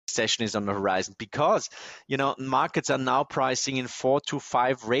recession is on the horizon, because markets are now pricing in 4 to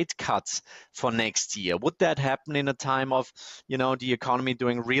 5 rate cuts for next year. Would that happen in a time of the economy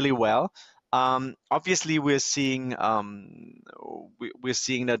doing really well? Obviously, we're seeing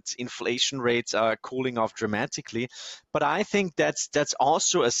that inflation rates are cooling off dramatically, but I think that's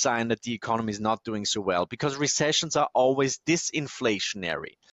also a sign that the economy is not doing so well, because recessions are always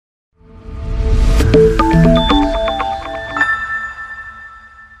disinflationary.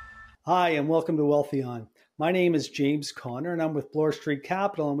 Hi, and welcome to Wealthy On. My name is James Connor, and I'm with Bloor Street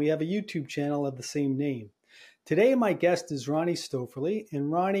Capital, and we have a YouTube channel of the same name. Today, my guest is Ronnie Stoeferle,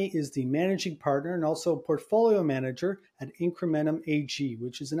 and Ronnie is the managing partner and also portfolio manager at Incrementum AG,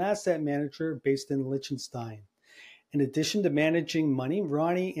 which is an asset manager based in Liechtenstein. In addition to managing money,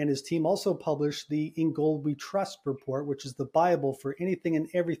 Ronnie and his team also publish the In Gold We Trust report, which is the Bible for anything and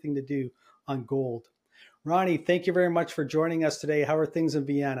everything to do on gold. Ronnie, thank you very much for joining us today. How are things in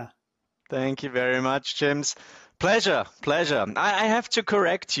Vienna? Thank you very much, James. Pleasure. I have to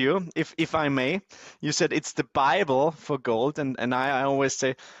correct you, if I may. You said it's the Bible for gold, and I always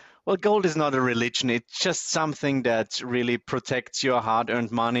say, well, gold is not a religion. It's just something that really protects your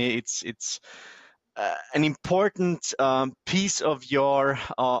hard-earned money. It's an important piece of your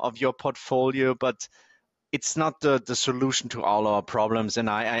portfolio, but it's not the solution to all our problems. And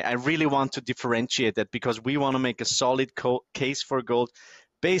I really want to differentiate that, because we want to make a solid case for gold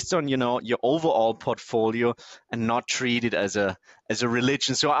based on your overall portfolio, and not treat it as a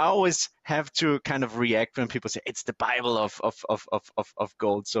religion. So I always have to kind of react when people say it's the Bible of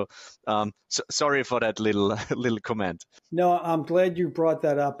gold. So, sorry for that little comment. No, I'm glad you brought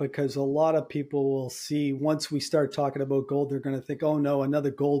that up, because a lot of people will see, once we start talking about gold, they're going to think, oh no,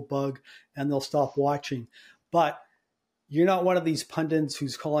 another gold bug, and they'll stop watching. But you're not one of these pundits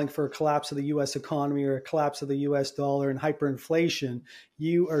who's calling for a collapse of the U.S. economy or a collapse of the U.S. dollar and hyperinflation.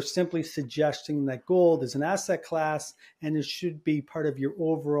 You are simply suggesting that gold is an asset class and it should be part of your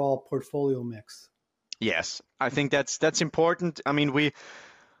overall portfolio mix. Yes, I think that's important. I mean, we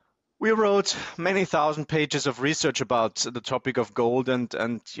wrote many thousand pages of research about the topic of gold, and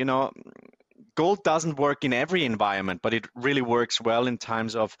gold doesn't work in every environment, but it really works well in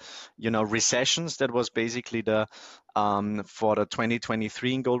times of recessions. That was basically the for the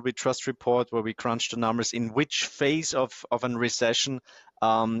 2023 In Gold We Trust report, where we crunched the numbers in which phase of a recession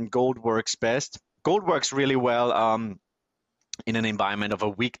gold works best. Gold works really well in an environment of a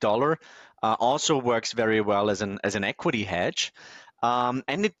weak dollar. Also works very well as an equity hedge.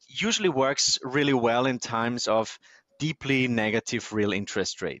 And it usually works really well in times of deeply negative real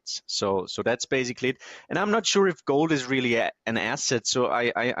interest rates. So that's basically it. And I'm not sure if gold is really an asset. So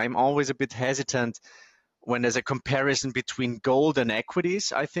I'm always a bit hesitant when there's a comparison between gold and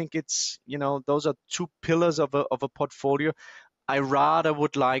equities. I think it's, those are two pillars of a portfolio. I rather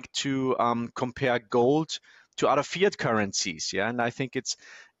would like to compare gold to other fiat currencies. Yeah. And I think it's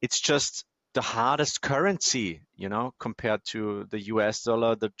just the hardest currency, compared to the US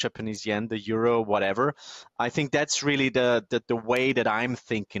dollar, the Japanese yen, the euro, whatever. I think that's really the way that I'm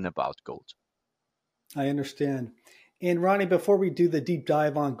thinking about gold. I understand. And Ronnie, before we do the deep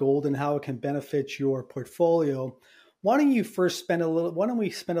dive on gold and how it can benefit your portfolio, why don't we spend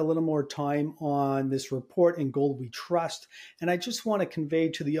a little more time on this report In Gold We Trust? And I just want to convey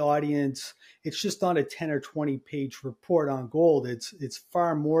to the audience, it's just not a 10 or 20 page report on gold. It's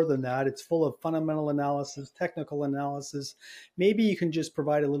far more than that. It's full of fundamental analysis, technical analysis. Maybe you can just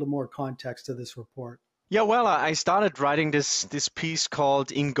provide a little more context to this report. Yeah, well, I started writing this piece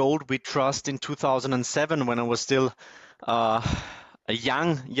called In Gold We Trust in 2007, when I was still a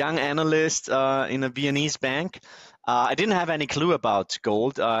young analyst in a Viennese bank. I didn't have any clue about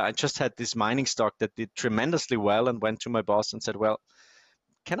gold. I just had this mining stock that did tremendously well, and went to my boss and said, well,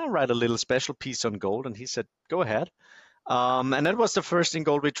 can I write a little special piece on gold? And he said, go ahead. And that was the first In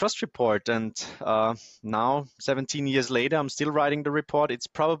Gold We Trust report. And now, 17 years later, I'm still writing the report. It's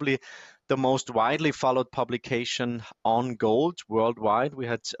probably the most widely followed publication on gold worldwide. We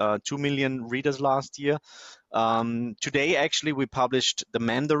had 2 million readers last year. Today, actually, we published the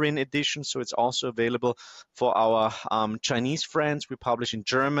Mandarin edition, so it's also available for our Chinese friends. We publish in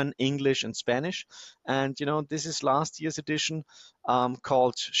German, English, and Spanish. And, this is last year's edition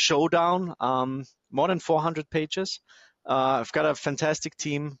called Showdown, more than 400 pages. I've got a fantastic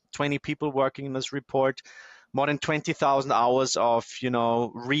team, 20 people working in this report. More than 20,000 hours of,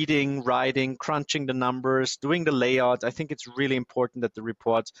 reading, writing, crunching the numbers, doing the layout. I think it's really important that the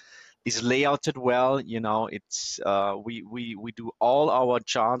report is layouted well. It's we do all our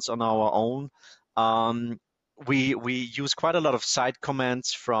charts on our own. We use quite a lot of side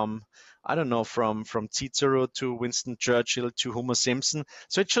comments from I don't know, from Cicero to Winston Churchill to Homer Simpson.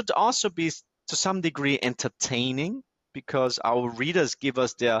 So it should also be to some degree entertaining, because our readers give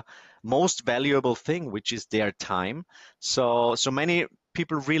us their most valuable thing, which is their time. So many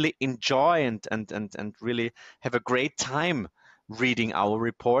people really enjoy and really have a great time reading our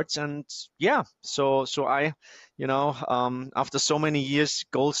reports. And yeah, so I, after so many years,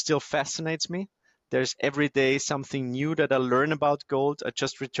 gold still fascinates me. There's every day something new that I learn about gold. I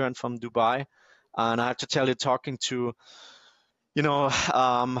just returned from Dubai, and I have to tell you, talking to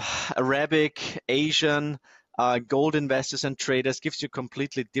Arabic, Asian gold investors and traders gives you a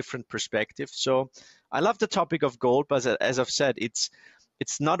completely different perspective. So I love the topic of gold, but as I've said, it's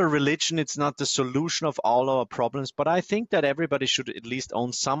not a religion, it's not the solution of all our problems. But I think that everybody should at least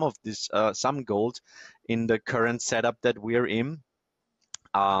own some of this, some gold in the current setup that we're in.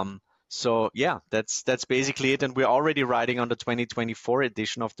 Um, so yeah, that's basically it, and we're already writing on the 2024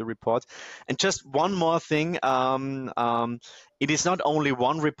 edition of the report. And just one more thing, it is not only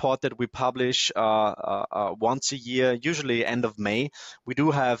one report that we publish once a year, usually end of May. We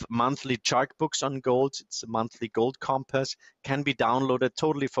do have monthly chart books on gold. It's a monthly gold compass, can be downloaded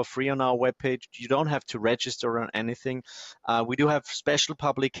totally for free on our webpage. You don't have to register or anything. We do have special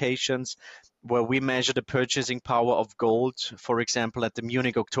publications where we measure the purchasing power of gold, for example, at the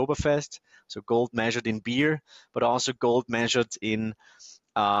Munich Oktoberfest. So gold measured in beer, but also gold measured in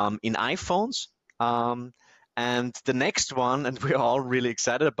iPhones. And the next one, and we're all really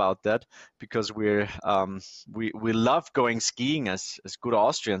excited about that, because we love going skiing as good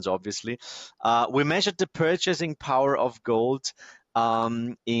Austrians, obviously. We measured the purchasing power of gold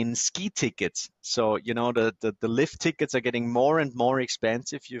in ski tickets. So, the lift tickets are getting more and more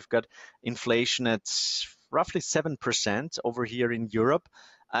expensive. You've got inflation at roughly 7% over here in Europe.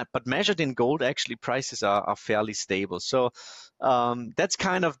 But measured in gold, actually, prices are fairly stable. So that's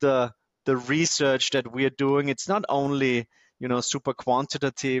kind of the research that we're doing. It's not only super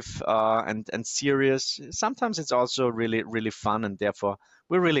quantitative and serious. Sometimes it's also really, really fun, and therefore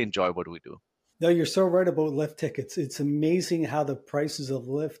we really enjoy what we do. No, you're so right about lift tickets. It's amazing how the prices of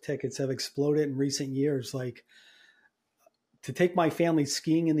lift tickets have exploded in recent years. Like, to take my family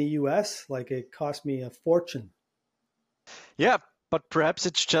skiing in the US, like, it cost me a fortune. Yeah, but perhaps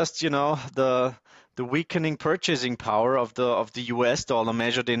it's just, the weakening purchasing power of the US dollar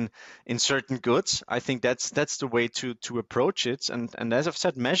measured in certain goods. I think that's the way to approach it. And as I've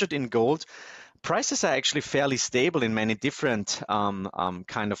said, measured in gold, prices are actually fairly stable in many different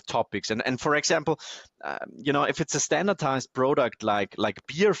kind of topics. And for example, if it's a standardized product like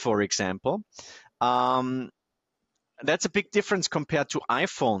beer, for example, that's a big difference compared to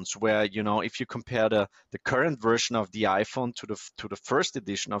iPhones, where if you compare the current version of the iPhone to the first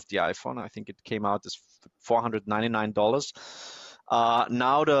edition of the iPhone, I think it came out as $499.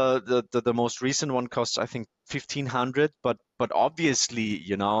 Now the most recent one costs, I think, 1,500. But obviously,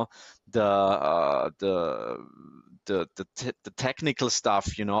 the the technical stuff,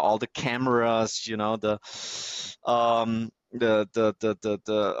 all the cameras,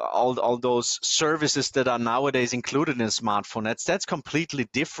 all those services that are nowadays included in a smartphone, that's completely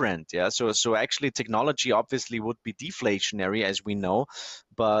different. Yeah, so actually technology obviously would be deflationary, as we know,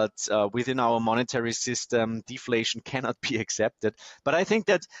 but within our monetary system, deflation cannot be accepted. But I think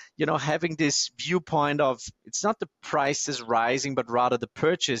that having this viewpoint of, it's not the prices rising, but rather the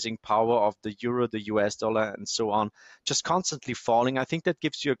purchasing power of the euro, the US dollar, and so on, just constantly falling, I think that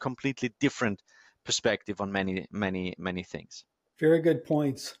gives you a completely different perspective on many, many, many things. Very good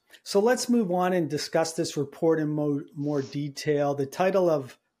points. So let's move on and discuss this report in more detail. The title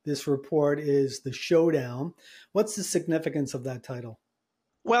of this report is The Showdown. What's the significance of that title?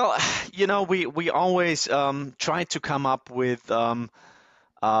 Well, we always try to come up with a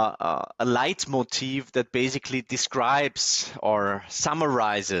leitmotif that basically describes or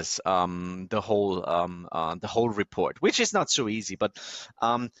summarizes the whole report, which is not so easy. But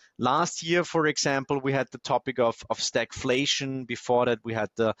last year, for example, we had the topic of stagflation. Before that, we had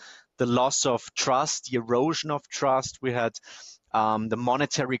the loss of trust, the erosion of trust. We had the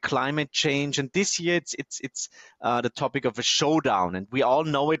monetary climate change, and this year it's the topic of a showdown, and we all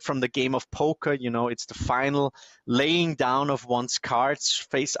know it from the game of poker. It's the final laying down of one's cards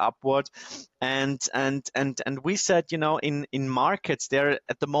face upward, and we said, in markets there are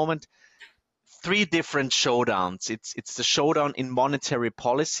at the moment three different showdowns. It's the showdown in monetary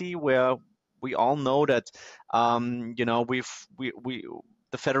policy, where we all know that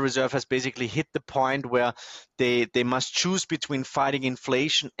the Federal Reserve has basically hit the point where they must choose between fighting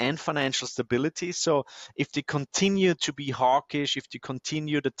inflation and financial stability. So if they continue to be hawkish, if they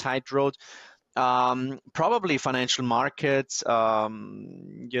continue the tight road, Probably financial markets, the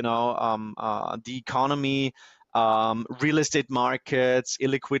economy, real estate markets,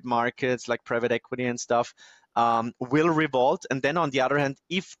 illiquid markets like private equity and stuff, will revolt. And then on the other hand,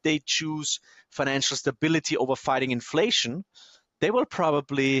 if they choose financial stability over fighting inflation, they will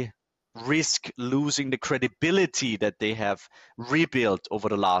probably risk losing the credibility that they have rebuilt over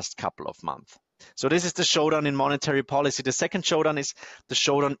the last couple of months. So this is the showdown in monetary policy. The second showdown is the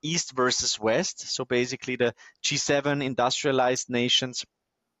showdown East versus West. So basically the G7 industrialized nations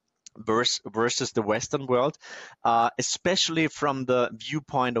versus the Western world, especially from the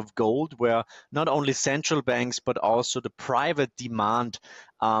viewpoint of gold, where not only central banks but also the private demand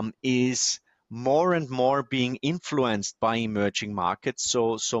is more and more being influenced by emerging markets.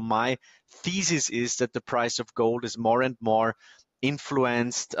 So my thesis is that the price of gold is more and more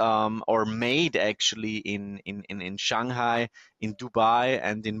influenced or made actually in Shanghai, in Dubai,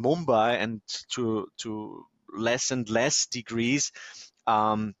 and in Mumbai, and to less and less degrees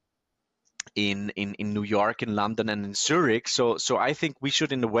um, in New York, in London, and in Zurich. So I think we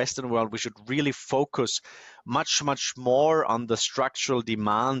should, in the Western world, we should really focus much more on the structural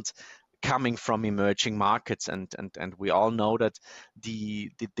demand coming from emerging markets, and we all know that the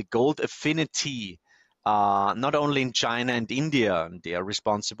gold affinity, not only in China and India, they are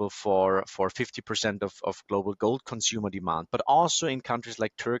responsible for 50% of global gold consumer demand, but also in countries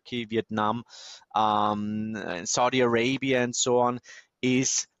like Turkey, Vietnam, Saudi Arabia, and so on,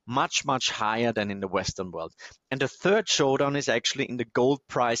 is much higher than in the Western world. And the third showdown is actually in the gold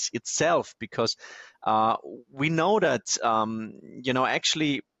price itself, because uh, we know that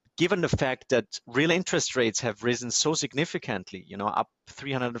actually, given the fact that real interest rates have risen so significantly, up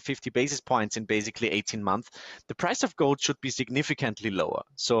 350 basis points in basically 18 months, the price of gold should be significantly lower.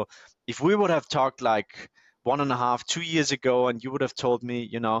 So if we would have talked like 1.5, 2 years ago, and you would have told me,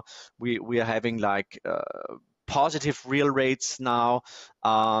 we are having like positive real rates now,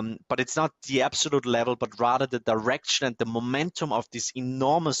 but it's not the absolute level, but rather the direction and the momentum of this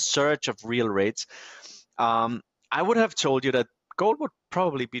enormous surge of real rates. I would have told you that gold would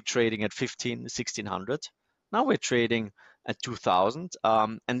probably be trading at 1600. Now we're trading at 2000,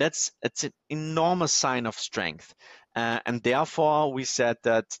 and it's an enormous sign of strength. And therefore, we said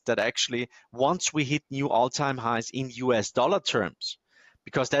that actually, once we hit new all-time highs in US dollar terms,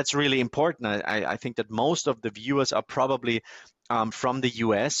 because that's really important. I think that most of the viewers are probably from the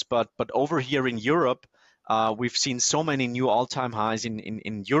US, but over here in Europe, we've seen so many new all-time highs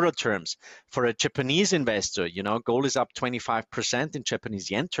in euro terms. For a Japanese investor, gold is up 25% in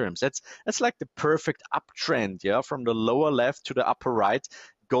Japanese yen terms. That's like the perfect uptrend, yeah, from the lower left to the upper right,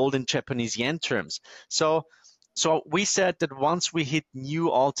 gold in Japanese yen terms. So we said that once we hit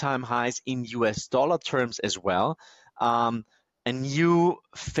new all-time highs in US dollar terms as well, a new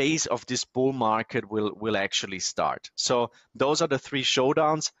phase of this bull market will actually start. So those are the three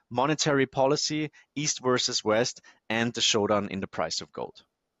showdowns: monetary policy, East versus West, and the showdown in the price of gold.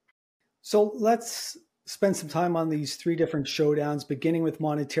 So let's spend some time on these three different showdowns, beginning with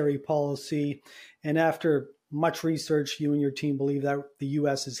monetary policy. And after much research, you and your team believe that the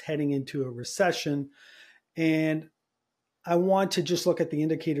US is heading into a recession. And I want to just look at the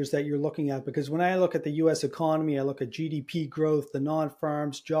indicators that you're looking at, because when I look at the US economy, I look at GDP growth, the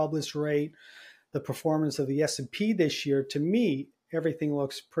non-farms jobless rate, the performance of the S&P this year. To me, everything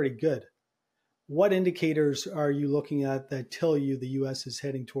looks pretty good. What indicators are you looking at that tell you the US is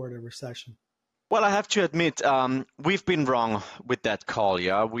heading toward a recession? Well, I have to admit, we've been wrong with that call.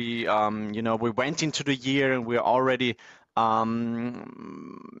 Yeah, we went into the year and we're already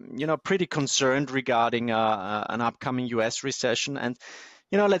pretty concerned regarding an upcoming US recession. And,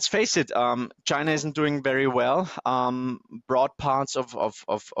 let's face it, China isn't doing very well. Broad parts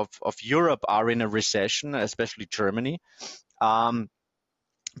of Europe are in a recession, especially Germany.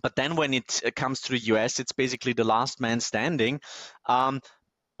 But then when it comes to the US, it's basically the last man standing.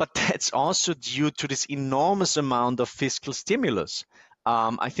 But that's also due to this enormous amount of fiscal stimulus.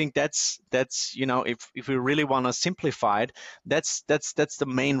 I think that's if we really want to simplify it, that's the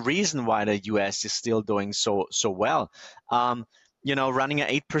main reason why the U.S. is still doing so well. Running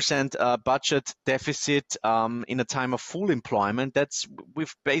an 8% budget deficit in a time of full employment,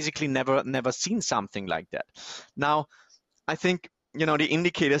 we've basically never seen something like that. Now, I think the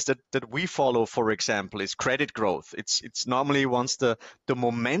indicators that we follow, for example, is credit growth. It's normally once the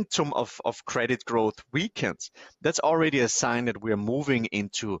momentum of credit growth weakens, that's already a sign that we are moving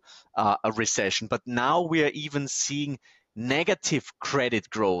into a recession. But now we are even seeing negative credit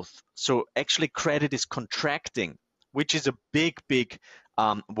growth. So actually credit is contracting, which is a big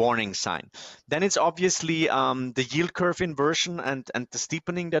warning sign. Then it's obviously the yield curve inversion and the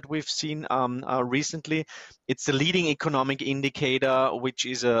steepening that we've seen recently. It's the leading economic indicator, which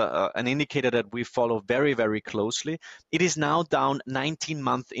is an indicator that we follow very, very closely. It is now down 19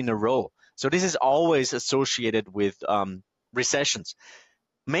 months in a row. So this is always associated with recessions.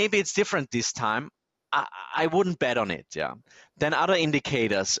 Maybe it's different this time. I wouldn't bet on it. Yeah. Then other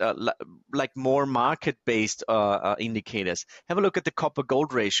indicators, like more market-based indicators. Have a look at the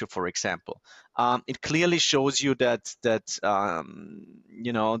copper-gold ratio, for example. It clearly shows you that the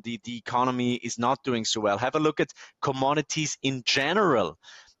economy is not doing so well. Have a look at commodities in general.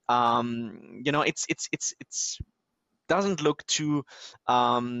 It's doesn't look too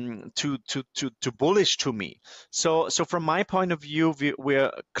bullish to me. So from my point of view,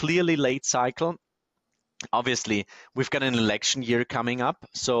 we're clearly late cycle. Obviously, we've got an election year coming up,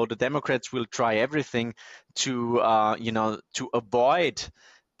 so the Democrats will try everything to to avoid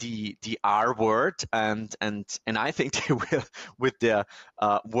the R word, and I think they will, with their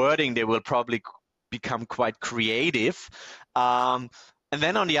wording, they will probably become quite creative. And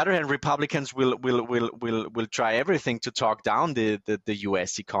then on the other hand, Republicans will try everything to talk down the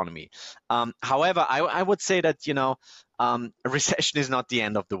U.S. economy. However, I would say that a recession is not the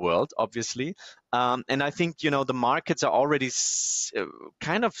end of the world, obviously, and I think the markets are already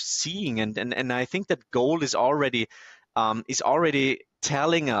kind of seeing, and I think that gold is already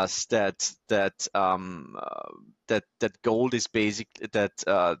telling us that gold is that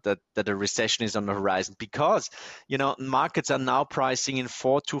a recession is on the horizon, because markets are now pricing in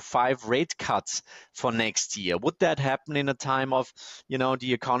 4 to 5 rate cuts for next year. Would that happen in a time of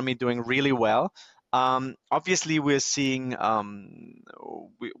the economy doing really well? Obviously, we're seeing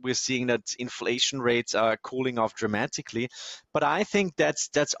that inflation rates are cooling off dramatically, but I think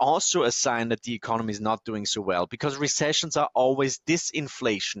that's also a sign that the economy is not doing so well, because recessions are always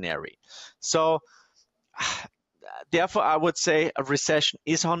disinflationary. So therefore, I would say a recession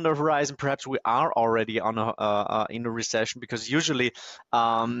is on the horizon. Perhaps we are already in a recession, because usually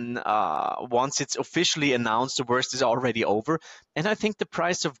once it's officially announced, the worst is already over. And I think the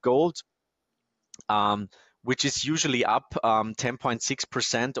price of gold, which is usually up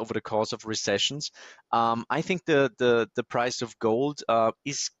 10.6% over the course of recessions, I think the price of gold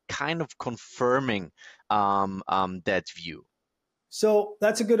is kind of confirming that view. So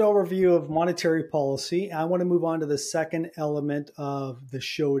that's a good overview of monetary policy. I want to move on to the second element of the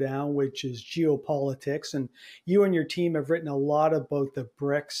showdown, which is geopolitics. And you and your team have written a lot about the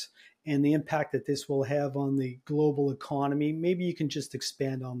BRICS and the impact that this will have on the global economy. Maybe you can just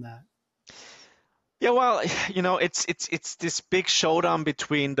expand on that. Yeah, well, it's this big showdown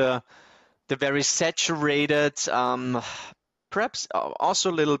between the very saturated, perhaps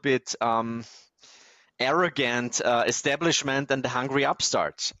also a little bit arrogant establishment and the hungry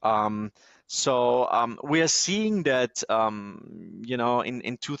upstarts. So we are seeing that,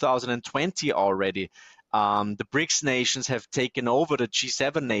 in 2020 already, the BRICS nations have taken over the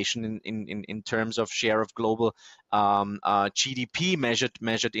G7 nation in terms of share of global GDP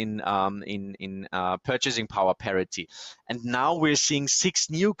measured in purchasing power parity, and now we're seeing 6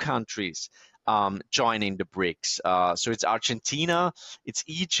 new countries joining the BRICS. So it's Argentina, it's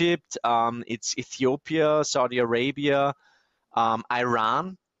Egypt, it's Ethiopia, Saudi Arabia,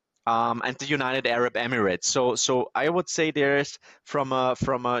 Iran, and the United Arab Emirates. So I would say there's from a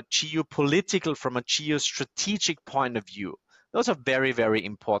geopolitical, from a geostrategic point of view, those are very, very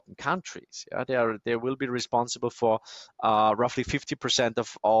important countries. Yeah, they will be responsible for roughly 50%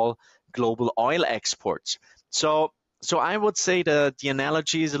 of all global oil exports. So I would say the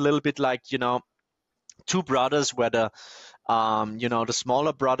analogy is a little bit like, two brothers, where the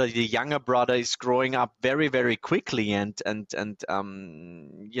smaller brother, the younger brother, is growing up very, very quickly, and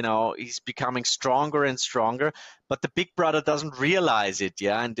he's becoming stronger and stronger, but the big brother doesn't realize it,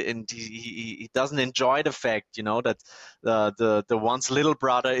 and he doesn't enjoy the fact, that the once little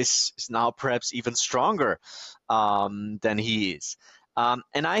brother is now perhaps even stronger than he is.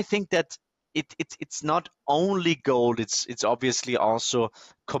 And I think that it's not only gold, it's obviously also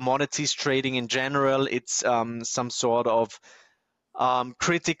commodities trading in general. It's some sort of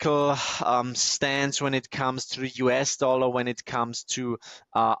critical stance when it comes to the US dollar, when it comes to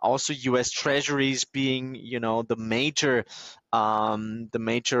also US treasuries being, the major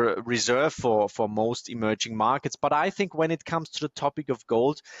reserve for most emerging markets. But I think when it comes to the topic of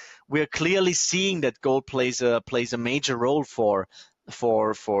gold, we're clearly seeing that gold plays a major role for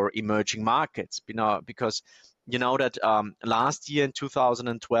emerging markets, because that last year in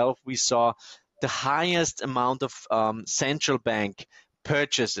 2012 we saw the highest amount of central bank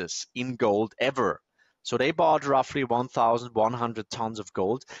purchases in gold ever. So they bought roughly 1,100 tons of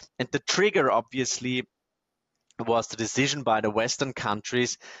gold. And the trigger, obviously, was the decision by the Western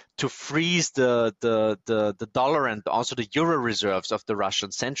countries to freeze the dollar and also the euro reserves of the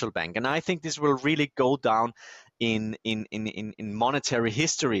Russian central bank. And I think this will really go down in monetary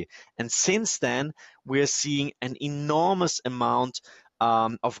history. And since then, we're seeing an enormous amount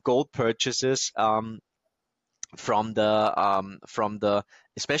of gold purchases from the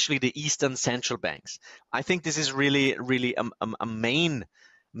especially the Eastern central banks. I think this is really a main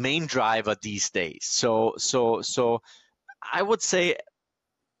driver these days. So I would say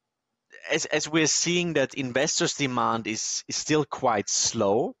as we're seeing that investors' demand is still quite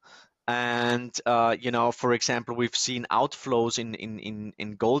slow. And for example, we've seen outflows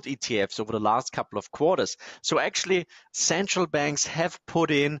in gold ETFs over the last couple of quarters. So actually, central banks have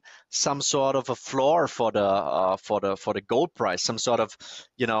put in some sort of a floor for the gold price, some sort of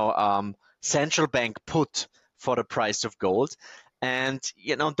central bank put for the price of gold. And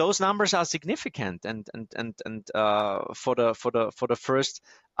those numbers are significant. And for the first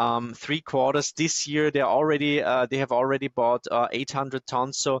 3 quarters this year, they have already bought 800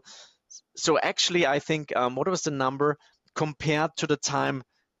 tons. So actually, I think what was the number compared to the time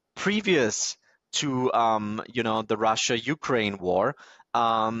previous to the Russia-Ukraine war?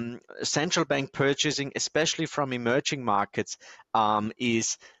 Central bank purchasing, especially from emerging markets,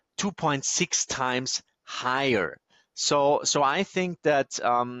 is 2.6 times higher. So I think that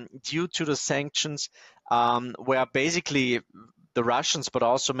due to the sanctions, where basically the Russians, but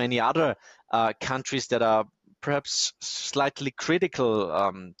also many other countries that are perhaps slightly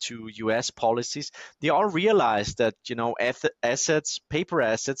critical to US policies, they all realize that paper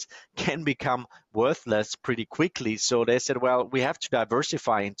assets can become worthless pretty quickly. So they said, well, we have to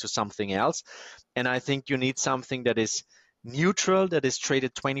diversify into something else. And I think you need something that is neutral, that is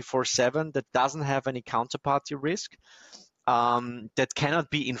traded 24/7, that doesn't have any counterparty risk, that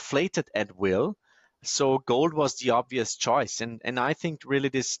cannot be inflated at will. So gold was the obvious choice, and I think really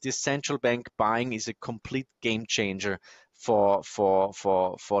this central bank buying is a complete game changer for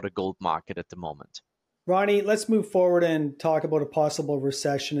the gold market at the moment. Ronnie, let's move forward and talk about a possible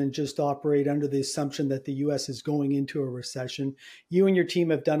recession and just operate under the assumption that the US is going into a recession. You and your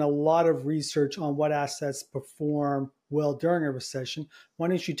team have done a lot of research on what assets perform well during a recession. Why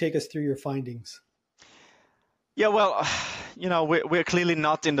don't you take us through your findings? Yeah, well, we're clearly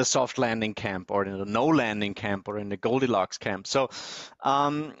not in the soft landing camp or in the no landing camp or in the Goldilocks camp. So,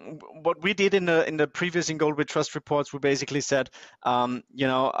 what we did in the previous In Gold We Trust reports, we basically said,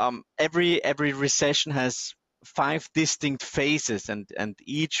 every recession has 5 distinct phases, and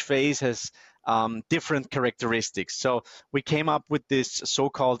each phase has different characteristics. So we came up with this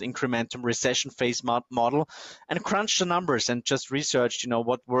so-called incrementum recession phase model and crunched the numbers and just researched,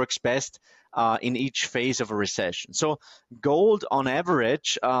 what works best in each phase of a recession. So gold on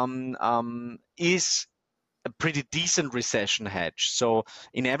average is a pretty decent recession hedge. So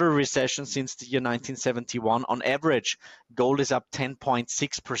in every recession since the year 1971, on average, gold is up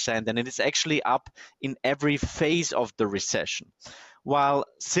 10.6%, and it is actually up in every phase of the recession. While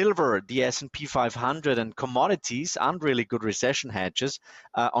silver, the S&P 500, and commodities aren't really good recession hedges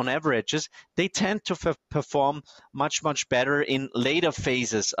on averages, they tend to perform much better in later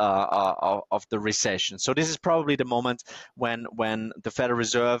phases of the recession. So this is probably the moment when the Federal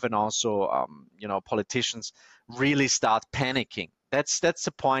Reserve and also politicians really start panicking. That's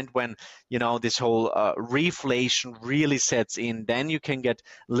the point when this whole reflation really sets in. Then you can get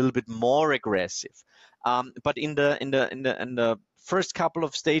a little bit more aggressive. But in the first couple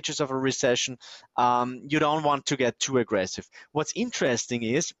of stages of a recession, you don't want to get too aggressive. What's interesting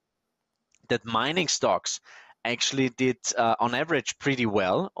is that mining stocks actually did on average pretty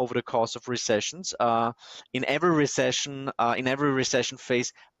well over the course of recessions in every recession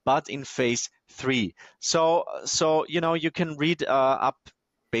phase, but in phase 3. So you can read up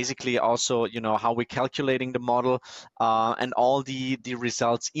basically also how we're calculating the model and all the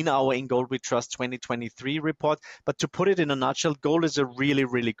results in our In Gold We Trust 2023 report. But to put it in a nutshell, gold is a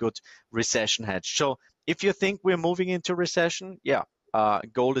really good recession hedge. So if you think we're moving into recession,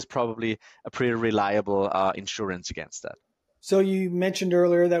 gold is probably a pretty reliable insurance against that. So you mentioned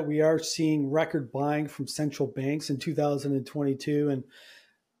earlier that we are seeing record buying from central banks in 2022 and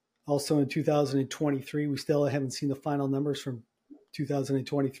also in 2023. We still haven't seen the final numbers from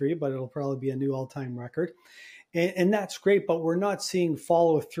 2023, but it'll probably be a new all-time record. And that's great, but we're not seeing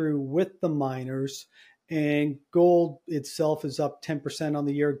follow through with the miners. And gold itself is up 10% on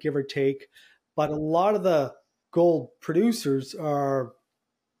the year, give or take. But a lot of the gold producers are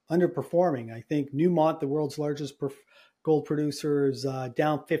underperforming. I think Newmont, the world's largest gold producer, is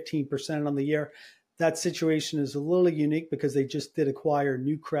down 15% on the year. that situation is a little unique because they just did acquire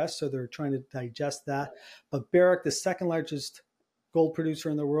Newcrest, so they're trying to digest that. But Barrick, the second largest gold producer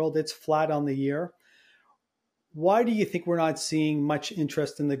in the world, it's flat on the year. Why do you think we're not seeing much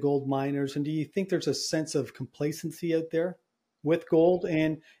interest in the gold miners? And do you think there's a sense of complacency out there with gold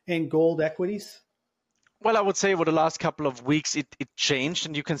and gold equities? Well, I would say over the last couple of weeks it changed,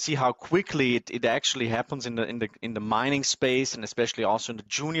 and you can see how quickly it actually happens in the mining space, and especially also in the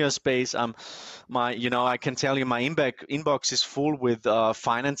junior space. I can tell you my inbox is full with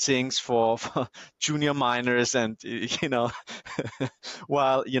financings for junior miners, and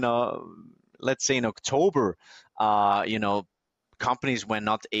while let's say in October, companies were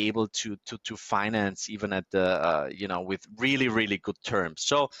not able to finance even at the with really good terms.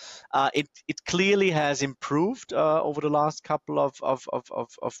 So it clearly has improved over the last couple of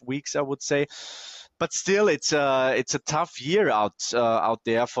weeks, I would say. But still, it's a tough year out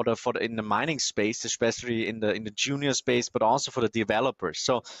there for the in the mining space, especially in the junior space, but also for the developers.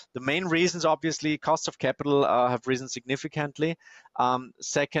 So the main reasons, obviously, cost of capital have risen significantly.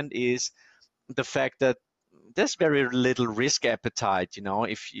 Second is the fact that there's very little risk appetite.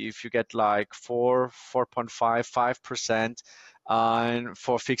 If you get like 4.5%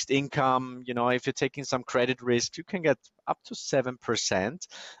 for fixed income, if you're taking some credit risk, you can get up to 7%. And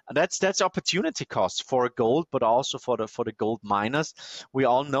that's opportunity cost for gold, but also for the gold miners. We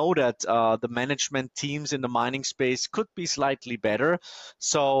all know that the management teams in the mining space could be slightly better.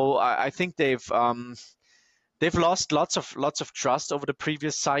 So I think they've lost lots of trust over the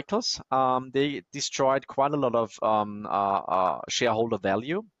previous cycles. They destroyed quite a lot of shareholder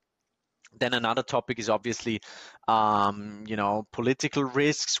value. Then another topic is obviously, political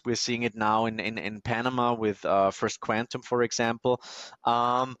risks. We're seeing it now in Panama with First Quantum, for example.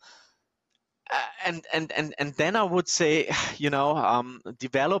 And then I would say,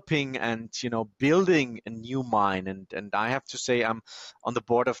 developing and building a new mine, and I have to say I'm on the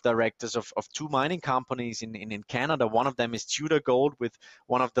board of directors of two mining companies in Canada. One of them is Tudor Gold, with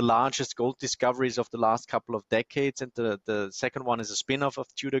one of the largest gold discoveries of the last couple of decades, and the second one is a spin-off of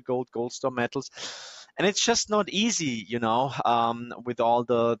Tudor Gold, Goldstar Metals. And it's just not easy, with all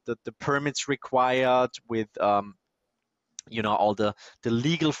the permits required, with all the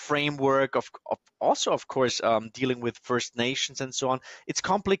legal framework of also, of course, dealing with First Nations and so on. It's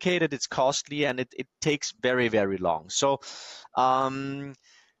complicated, it's costly, and it takes very long. So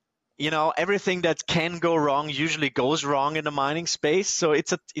everything that can go wrong usually goes wrong in the mining space. So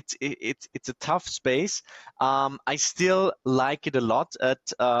it's a tough space. I still like it a lot at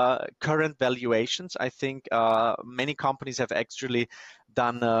current valuations. I think many companies have actually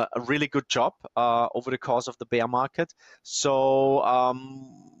done a really good job over the course of the bear market. So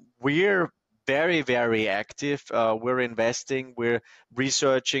we're very active. We're investing, we're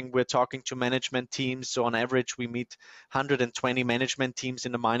researching, we're talking to management teams. So on average, we meet 120 management teams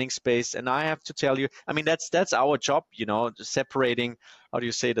in the mining space. And I have to tell you, I mean, that's our job, separating, how do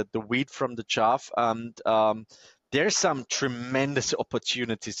you say that, the wheat from the chaff. And there's some tremendous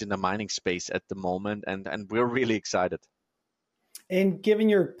opportunities in the mining space at the moment, and we're really excited. And given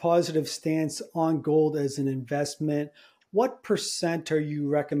your positive stance on gold as an investment, what percent are you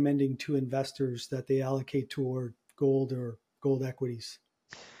recommending to investors that they allocate toward gold or gold equities?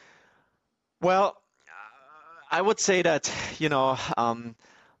 Well, I would say that,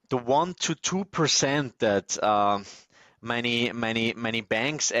 the 1 to 2% that many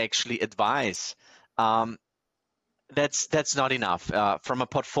banks actually advise, that's not enough. From a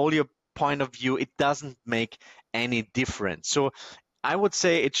portfolio point of view, it doesn't make any difference. So I would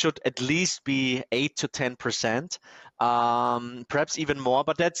say it should at least be 8 to 10%, perhaps even more.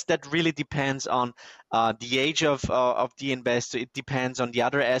 But that really depends on the age of the investor. It depends on the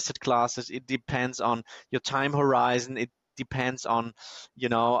other asset classes. It depends on your time horizon. It depends on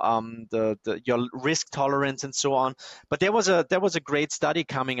your risk tolerance and so on. But there was a great study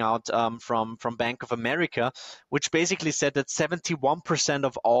coming out from Bank of America, which basically said that 71%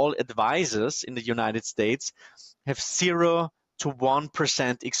 of all advisors in the United States have 0 to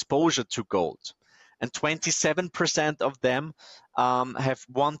 1% exposure to gold, and 27% of them have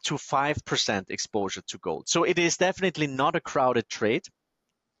 1 to 5% exposure to gold. So it is definitely not a crowded trade.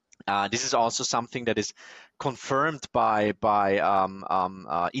 This is also something that is confirmed by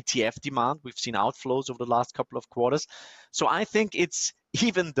ETF demand. We've seen outflows over the last couple of quarters. So I think it's,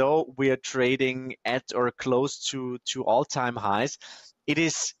 even though we are trading at or close to all-time highs, it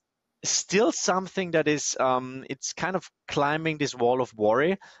is still something that is it's kind of climbing this wall of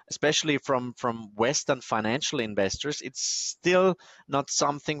worry, especially from Western financial investors. It's still not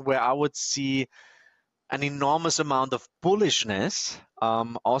something where I would see an enormous amount of bullishness.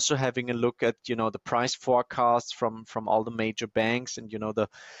 Also having a look at the price forecasts from all the major banks, and the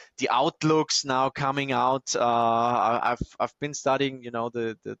outlooks now coming out. I've been studying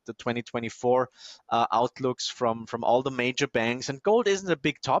the 2024 outlooks from all the major banks, and gold isn't a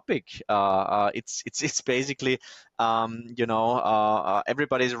big topic. It's basically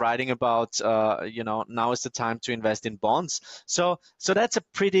everybody's writing about now is the time to invest in bonds. So that's a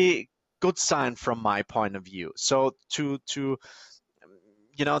pretty good sign from my point of view. So to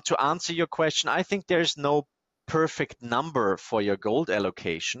answer your question, I think there's no perfect number for your gold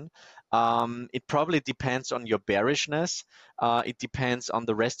allocation. It probably depends on your bearishness. It depends on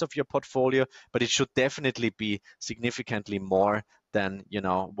the rest of your portfolio, but it should definitely be significantly more than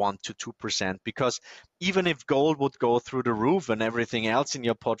 1 to 2%, because even if gold would go through the roof and everything else in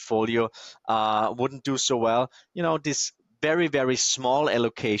your portfolio wouldn't do so well, this very, very small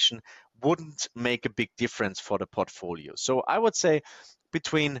allocation wouldn't make a big difference for the portfolio. So I would say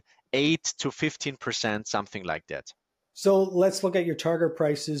between 8 to 15%, something like that. So let's look at your target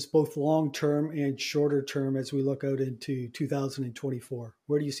prices, both long term and shorter term, as we look out into 2024.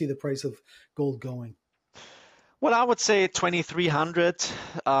 Where do you see the price of gold going? Well, I would say 2,300.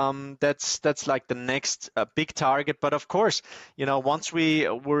 That's like the next big target. But of course, once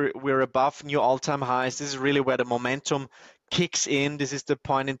we're above new all-time highs, this is really where the momentum kicks in. This is the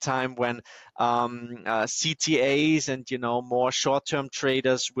point in time when CTAs and more short-term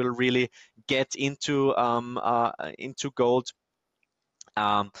traders will really get into gold.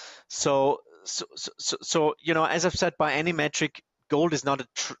 So as I've said, by any metric, gold is not a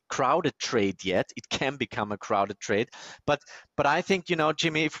crowded trade yet. It can become a crowded trade, but I think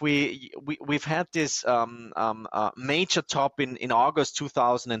Jimmy, if we've had this major top in August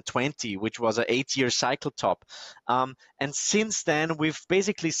 2020, which was an 8-year cycle top, and since then we've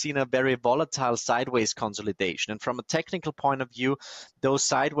basically seen a very volatile sideways consolidation. And from a technical point of view, those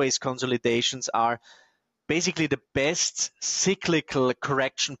sideways consolidations are basically the best cyclical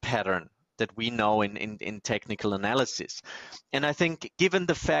correction pattern that we know in technical analysis. And I think given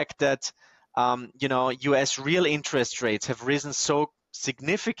the fact that US real interest rates have risen so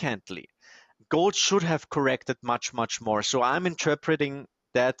significantly, gold should have corrected much, much more. So I'm interpreting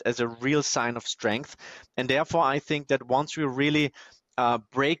that as a real sign of strength. And therefore, I think that once we really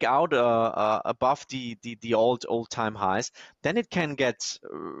break out above the old-time highs, then it can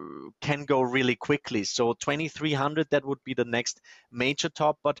go really quickly. So 2,300, that would be the next major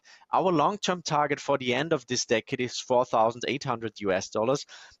top. But our long-term target for the end of this decade is $4,800.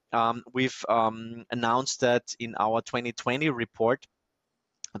 We've announced that in our 2020 report,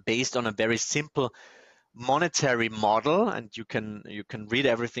 based on a very simple monetary model, and you can read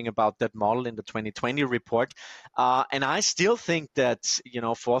everything about that model in the 2020 report. And I still think that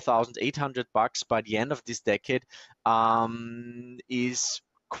 $4,800 by the end of this decade is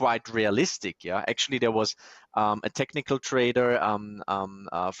quite realistic. Yeah, actually, there was a technical trader from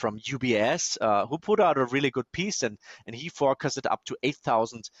UBS who put out a really good piece, and he forecasted up to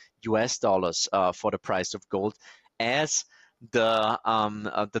 $8,000 for the price of gold as the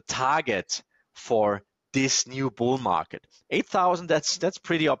target for this new bull market. 8,000, that's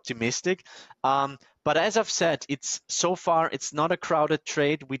pretty optimistic. But as I've said, so far it's not a crowded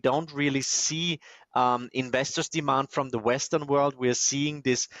trade. We don't really see investors' demand from the Western world. We're seeing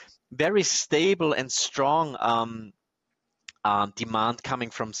this very stable and strong demand coming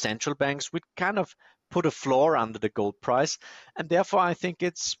from central banks, which kind of put a floor under the gold price. And therefore, I think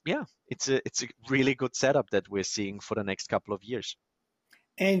it's a really good setup that we're seeing for the next couple of years.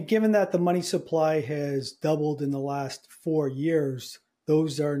 And given that the money supply has doubled in the last 4 years,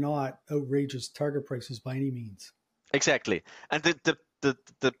 those are not outrageous target prices by any means. Exactly. And the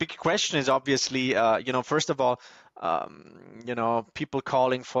big question is obviously, first of all, people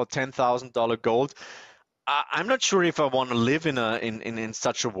calling for $10,000 gold. I'm not sure if I want to live in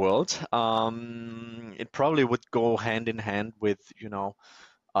such a world. It probably would go hand in hand with,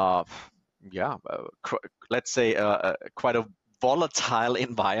 let's say quite a volatile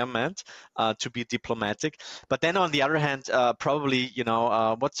environment, to be diplomatic. But then on the other hand, probably,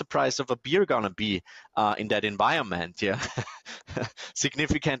 what's the price of a beer gonna be in that environment? Yeah,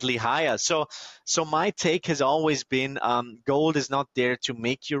 significantly higher. So my take has always been, gold is not there to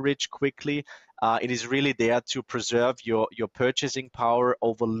make you rich quickly. It is really there to preserve your purchasing power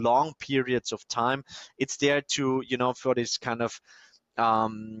over long periods of time. It's there to, for this kind of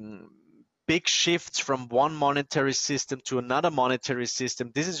big shifts from one monetary system to another monetary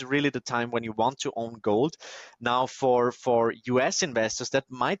system. This is really the time when you want to own gold. Now, for US investors, that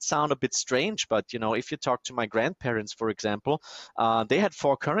might sound a bit strange, but if you talk to my grandparents, for example, they had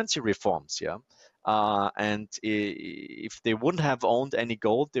 4 currency reforms. Yeah. And if they wouldn't have owned any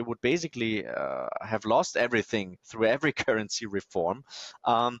gold, they would basically have lost everything through every currency reform.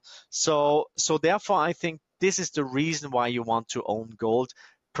 So therefore, I think this is the reason why you want to own gold,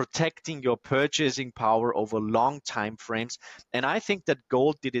 protecting your purchasing power over long time frames. And I think that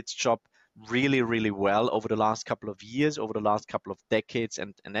gold did its job really, really well over the last couple of years, over the last couple of decades,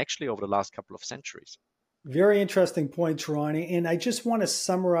 and actually over the last couple of centuries. Very interesting points, Ronnie. And I just want to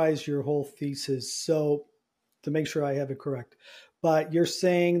summarize your whole thesis so to make sure I have it correct. But you're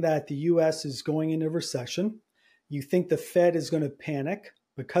saying that the US is going into recession. You think the Fed is going to panic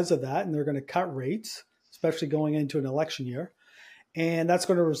because of that, and they're going to cut rates, especially going into an election year. And that's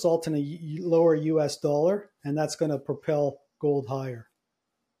going to result in a lower US dollar, and that's going to propel gold higher.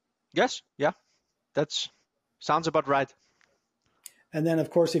 Yes, yeah, that sounds about right. And then, of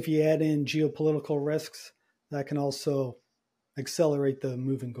course, if you add in geopolitical risks, that can also accelerate the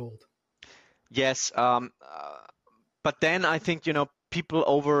move in gold. Yes, but then I think, people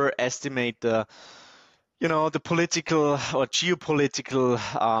overestimate the political or geopolitical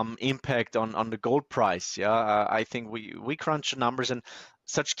impact on the gold price. Yeah, I think we crunch the numbers, and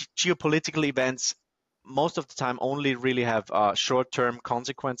such geopolitical events most of the time only really have short-term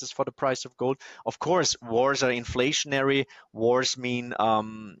consequences for the price of gold. Of course, wars are inflationary. Wars mean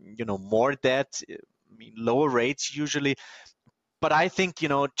more debt, mean lower rates usually. But I think,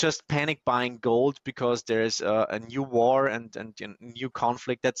 just panic buying gold because there's a new war and new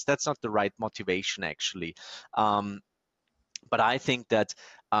conflict, that's not the right motivation actually. But I think that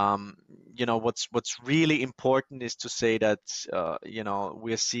what's really important is to say that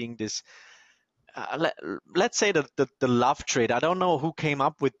we're seeing this let's say the love trade. I don't know who came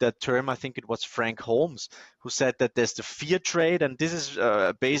up with that term. I think it was Frank Holmes who said that there's the fear trade, and this is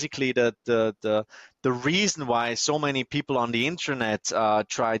basically the reason why so many people on the internet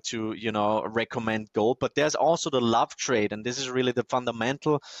try to recommend gold. But there's also the love trade, and this is really the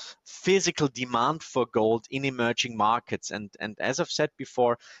fundamental physical demand for gold in emerging markets. And as I've said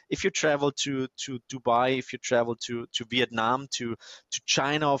before, if you travel to Dubai, if you travel to Vietnam, to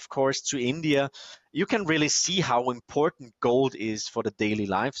China, of course, to India, you can really see how important gold is for the daily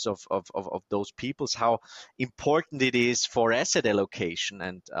lives of those peoples, how important it is for asset allocation.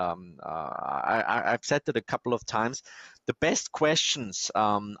 And I've said that a couple of times. The best questions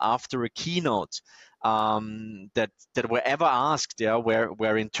after a keynote that were ever asked,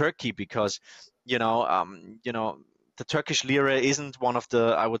 were in Turkey, because the Turkish lira isn't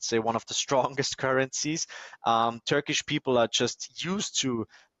I would say, one of the strongest currencies. Turkish people are just used to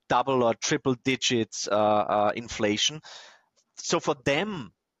double or triple digits inflation. So for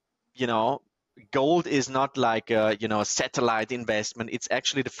them, gold is not like a satellite investment. It's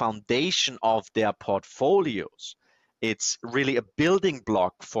actually the foundation of their portfolios. It's really a building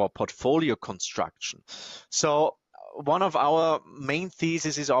block for portfolio construction. So one of our main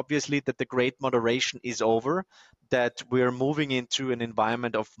theses is obviously that the great moderation is over, that we're moving into an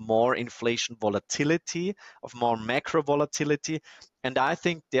environment of more inflation volatility, of more macro volatility. And I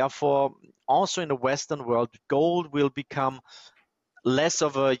think, therefore, also in the Western world, gold will become less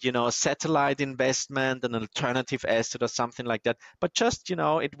of a satellite investment, an alternative asset or something like that, but just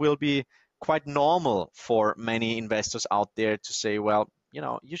it will be quite normal for many investors out there to say, well,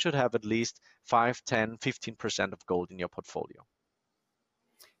 you should have at least 5, 10, 15% of gold in your portfolio.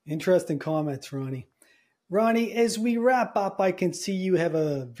 Interesting comments, Ronnie. Ronnie, as we wrap up, I can see you have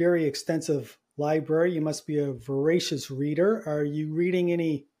a very extensive library. You must be a voracious reader. Are you reading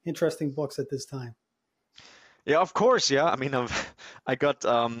any interesting books at this time? Yeah, of course. Yeah, I mean, I got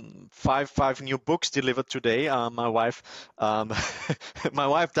five new books delivered today. My wife, my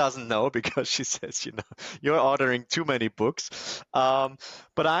wife doesn't know because she says, you're ordering too many books. But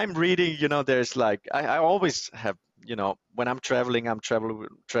I'm reading. There's like I always have. When I'm traveling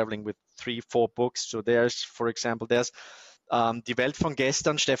with 3, 4 books. So for example, there's Die Welt von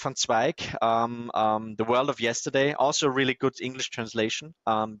gestern, Stefan Zweig, The World of Yesterday, also a really good English translation.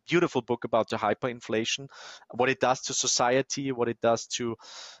 Beautiful book about the hyperinflation, what it does to society, what it does to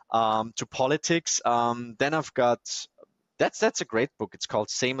politics. Then I've got that's a great book. It's called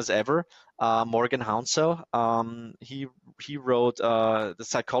Same as Ever. Morgan Housel. He wrote The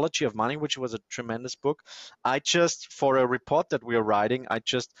Psychology of Money, which was a tremendous book. For a report that we are writing, I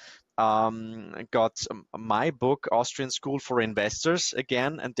just got my book, Austrian School for Investors,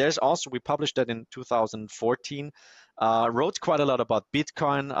 again. And we published that in 2014. Wrote quite a lot about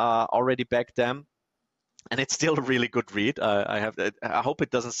Bitcoin already back then. And it's still a really good read. I hope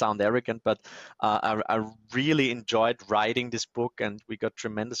it doesn't sound arrogant, but I really enjoyed writing this book, and we got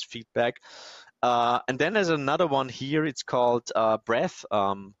tremendous feedback. And then there's another one here. It's called Breath,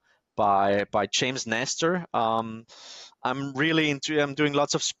 by James Nestor. I'm doing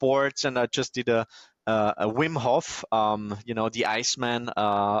lots of sports, and I just did a Wim Hof, the Iceman,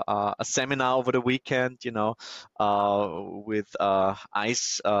 a seminar over the weekend, with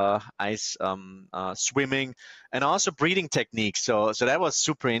ice swimming, and also breathing techniques. So that was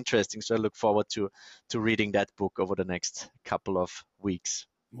super interesting. So I look forward to reading that book over the next couple of weeks.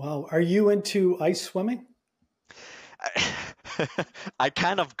 Wow. Are you into ice swimming? I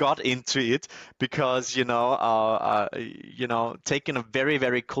kind of got into it because taking a very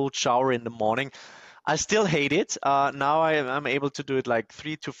very cold shower in the morning, I still hate it. Now I'm able to do it like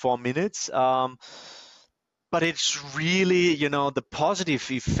 3 to 4 minutes. But it's really, the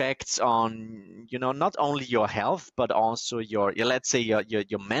positive effects on, not only your health, but also your let's say your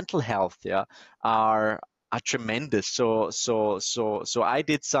mental health, yeah, are tremendous. So I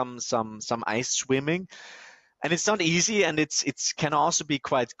did some ice swimming, and it's not easy, and it's can also be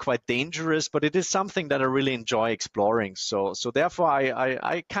quite dangerous, but it is something that I really enjoy exploring. So therefore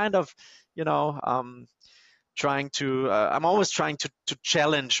I kind of, you know trying to I'm always trying to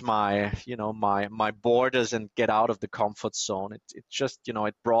challenge my borders and get out of the comfort zone. It just,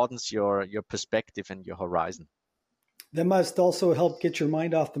 it broadens your perspective and your horizon. That must also help get your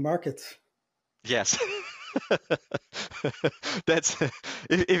mind off the markets. Yes. That's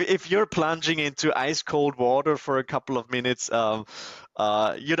if you're plunging into ice cold water for a couple of minutes,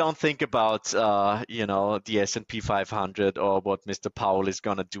 you don't think about the S&P 500 or what Mr. Powell is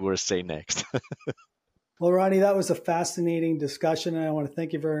gonna do or say next. Well, Ronnie, that was a fascinating discussion, and I want to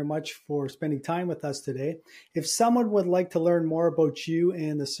thank you very much for spending time with us today. If someone would like to learn more about you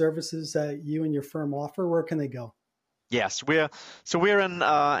and the services that you and your firm offer, where can they go? Yes, we're an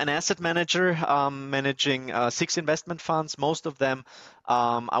asset manager, managing 6 investment funds. Most of them,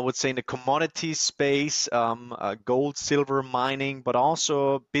 I would say, in the commodity space, gold, silver, mining, but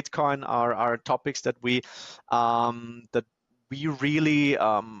also Bitcoin are topics that we really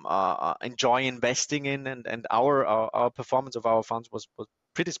enjoy investing in, and our performance of our funds was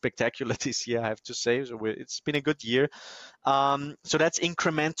pretty spectacular this year, I have to say. So it's been a good year. So that's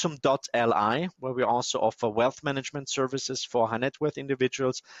incrementum.li, where we also offer wealth management services for high net worth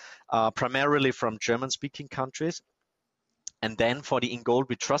individuals, primarily from German-speaking countries. And then for the In Gold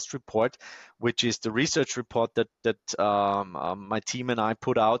We Trust report, which is the research report that my team and I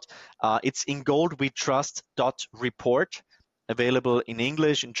put out, it's ingoldwetrust.report, available in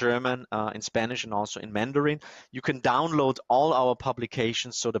English, in German, in Spanish, and also in Mandarin. You can download all our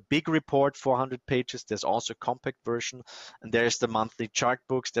publications. So the big report, 400 pages, there's also a compact version, and there's the monthly chart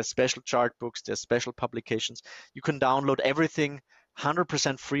books, there's special chart books, there's special publications. You can download everything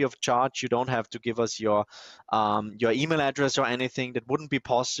 100% free of charge. You don't have to give us your email address or anything. That wouldn't be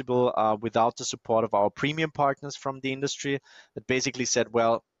possible without the support of our premium partners from the industry that basically said,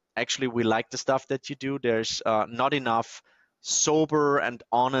 well, actually, we like the stuff that you do. There's not enough sober and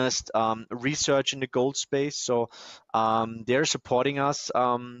honest research in the gold space. So they're supporting us.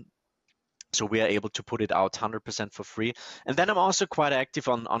 So we are able to put it out 100% for free. And then I'm also quite active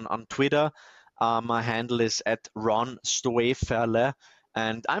on Twitter. My handle is at Ron Stoeferle.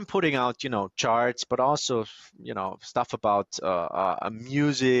 And I'm putting out, charts, but also, stuff about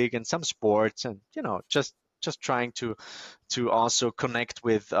music and some sports, and, just trying to also connect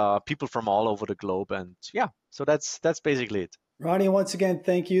with people from all over the globe. And yeah, so that's basically it. Ronnie, once again,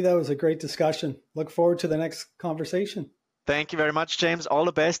 thank you. That was a great discussion. Look forward to the next conversation. Thank you very much, James. All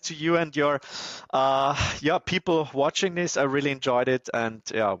the best to you and your people watching this. I really enjoyed it, and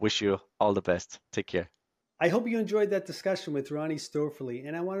wish you all the best. Take care. I hope you enjoyed that discussion with Ronnie Stoeferle,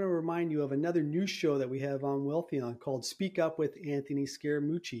 and I want to remind you of another new show that we have on Wealthion called Speak Up with Anthony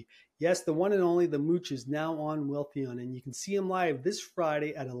Scaramucci. Yes, the one and only The Mooch is now on Wealthion, and you can see him live this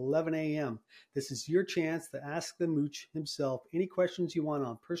Friday at 11 a.m. This is your chance to ask the Mooch himself any questions you want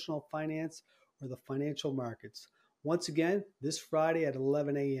on personal finance or the financial markets. Once again, this Friday at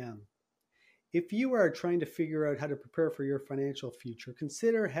 11 a.m. If you are trying to figure out how to prepare for your financial future,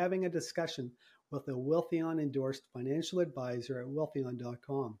 consider having a discussion with a Wealthion endorsed financial advisor at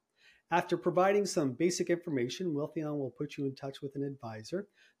wealthion.com. After providing some basic information, Wealthion will put you in touch with an advisor.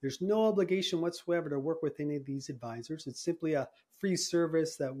 There's no obligation whatsoever to work with any of these advisors. It's simply a free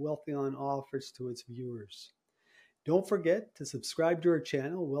service that Wealthion offers to its viewers. Don't forget to subscribe to our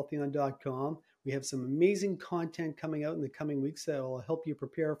channel, wealthion.com. We have some amazing content coming out in the coming weeks that will help you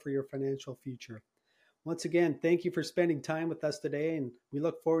prepare for your financial future. Once again, thank you for spending time with us today, and we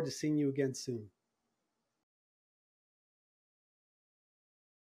look forward to seeing you again soon.